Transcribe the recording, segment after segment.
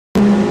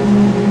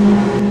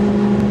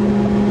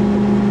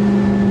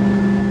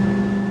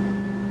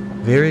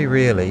Very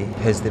rarely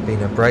has there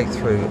been a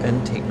breakthrough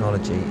in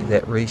technology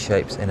that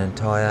reshapes an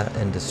entire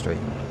industry.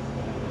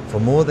 For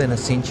more than a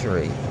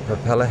century, the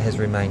propeller has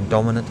remained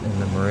dominant in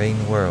the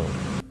marine world.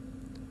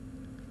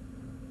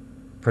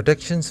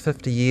 Predictions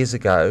 50 years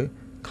ago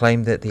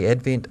claimed that the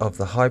advent of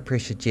the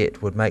high-pressure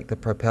jet would make the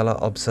propeller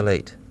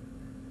obsolete.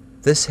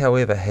 This,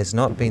 however, has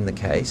not been the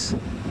case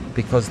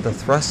because the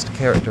thrust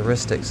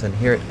characteristics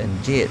inherent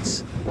in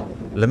jets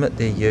limit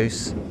their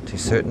use to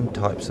certain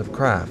types of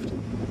craft.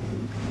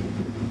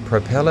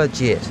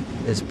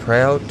 PropellerJet is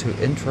proud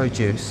to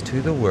introduce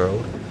to the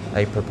world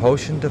a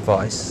propulsion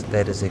device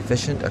that is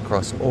efficient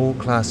across all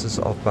classes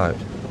of boat.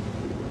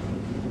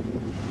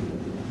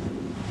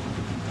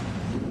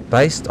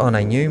 Based on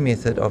a new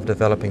method of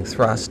developing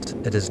thrust,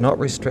 it is not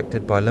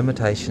restricted by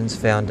limitations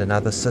found in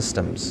other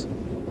systems.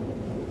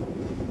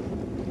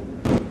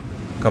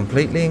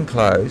 Completely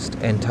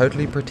enclosed and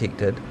totally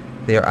protected,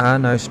 there are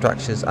no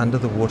structures under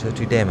the water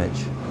to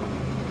damage.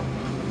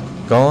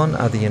 Gone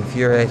are the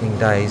infuriating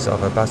days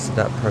of a busted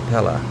up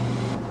propeller.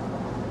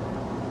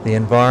 The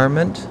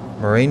environment,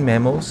 marine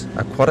mammals,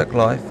 aquatic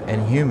life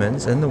and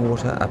humans in the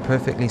water are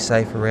perfectly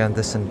safe around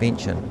this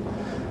invention.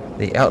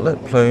 The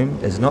outlet plume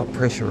is not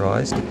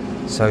pressurized,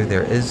 so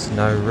there is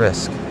no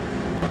risk.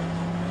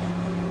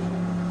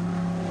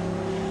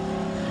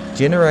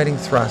 Generating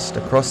thrust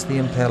across the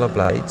impeller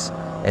blades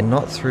and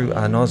not through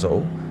a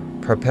nozzle,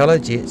 propeller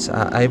jets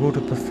are able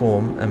to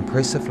perform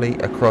impressively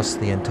across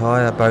the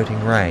entire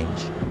boating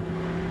range.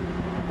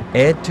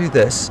 Add to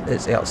this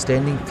its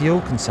outstanding fuel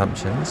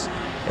consumptions,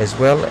 as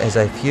well as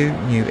a few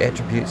new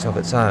attributes of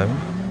its own,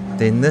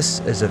 then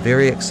this is a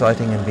very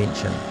exciting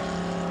invention.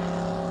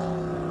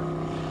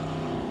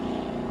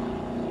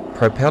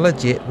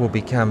 PropellerJet will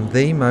become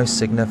the most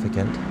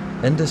significant,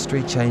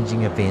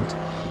 industry-changing event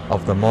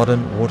of the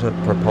modern water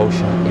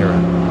propulsion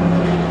era.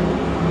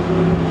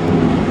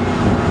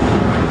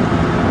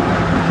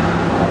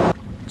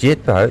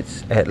 Jet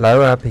boats at low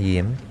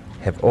RPM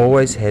have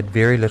always had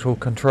very little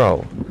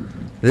control.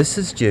 This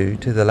is due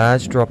to the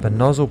large drop in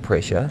nozzle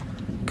pressure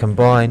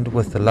combined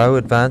with the low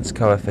advance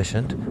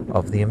coefficient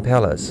of the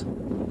impellers.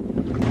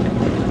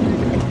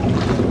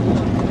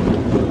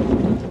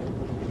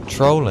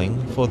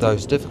 Trolling for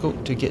those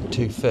difficult to get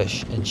to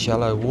fish in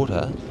shallow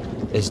water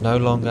is no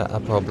longer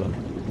a problem.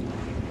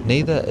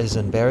 Neither is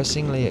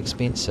embarrassingly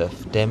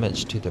expensive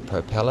damage to the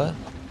propeller,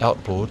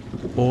 outboard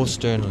or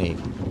stern leg.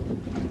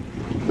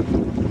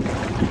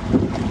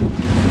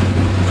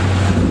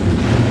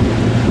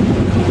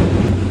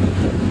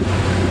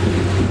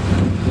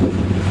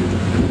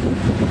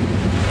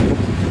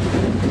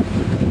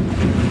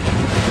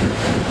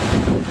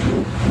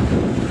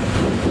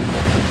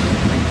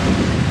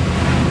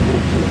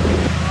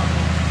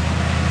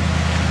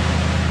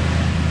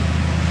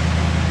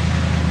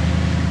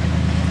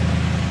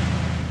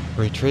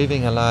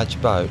 Retrieving a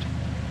large boat,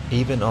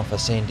 even off a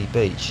sandy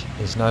beach,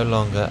 is no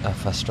longer a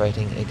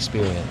frustrating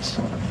experience.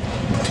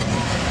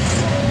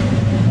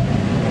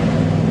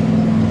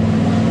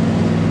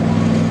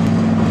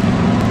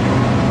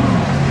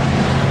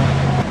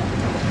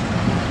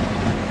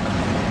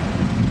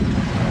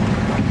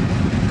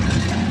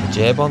 A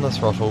jab on the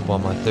throttle by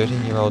my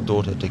 13-year-old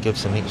daughter to give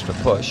some extra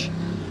push,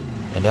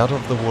 and out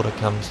of the water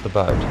comes the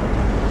boat.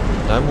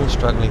 No more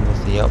struggling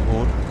with the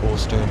outboard or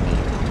stern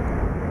leg.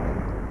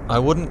 I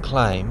wouldn't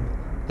claim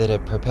that a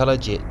propeller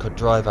jet could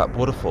drive up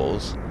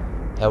waterfalls,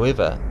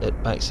 however, it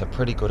makes a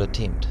pretty good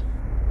attempt.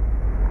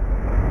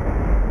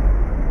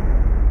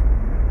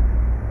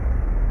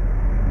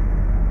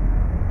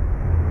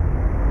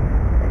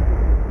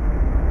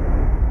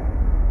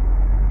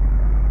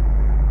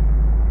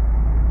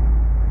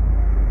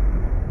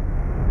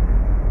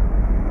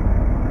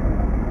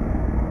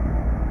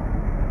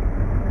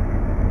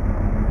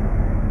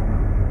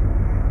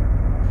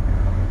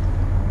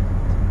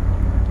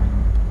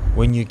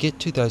 When you get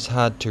to those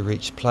hard to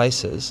reach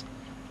places,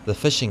 the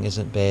fishing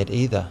isn't bad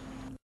either.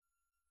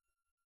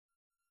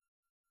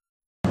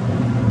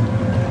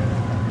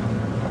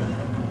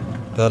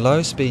 The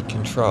low speed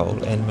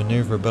control and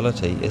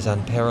manoeuvrability is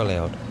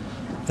unparalleled,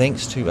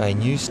 thanks to a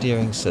new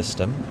steering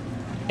system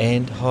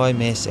and high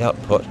mass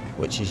output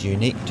which is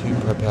unique to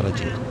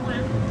PropellerJet.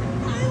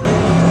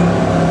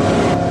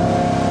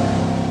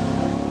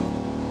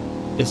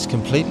 It's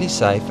completely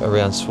safe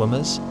around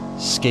swimmers,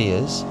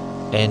 skiers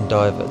and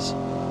divers.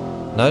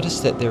 Notice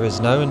that there is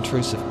no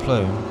intrusive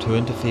plume to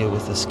interfere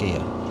with the skier.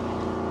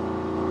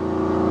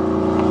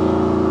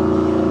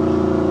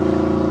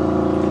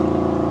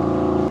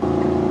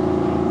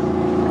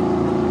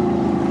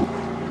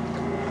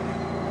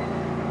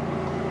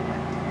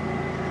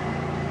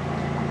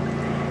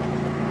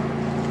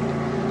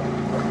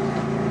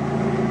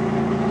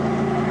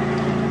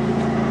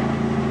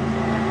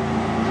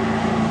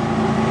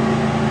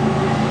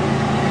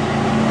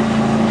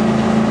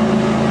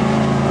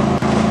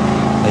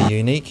 A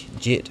unique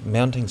jet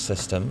mounting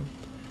system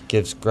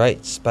gives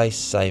great space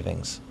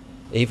savings,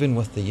 even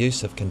with the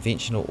use of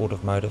conventional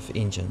automotive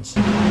engines.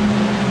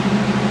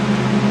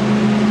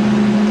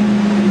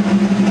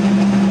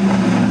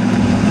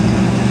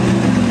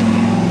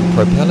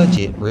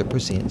 PropellerJet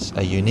represents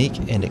a unique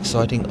and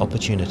exciting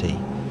opportunity.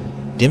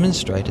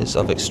 Demonstrators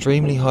of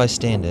extremely high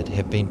standard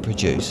have been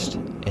produced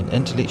and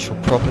intellectual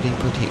property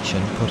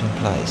protection put in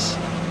place.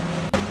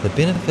 The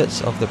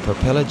benefits of the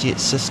PropellerJet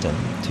system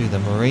to the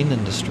marine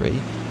industry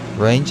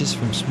ranges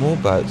from small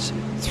boats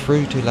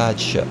through to large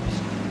ships,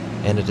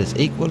 and it is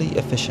equally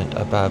efficient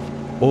above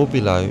or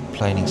below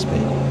planing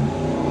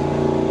speed.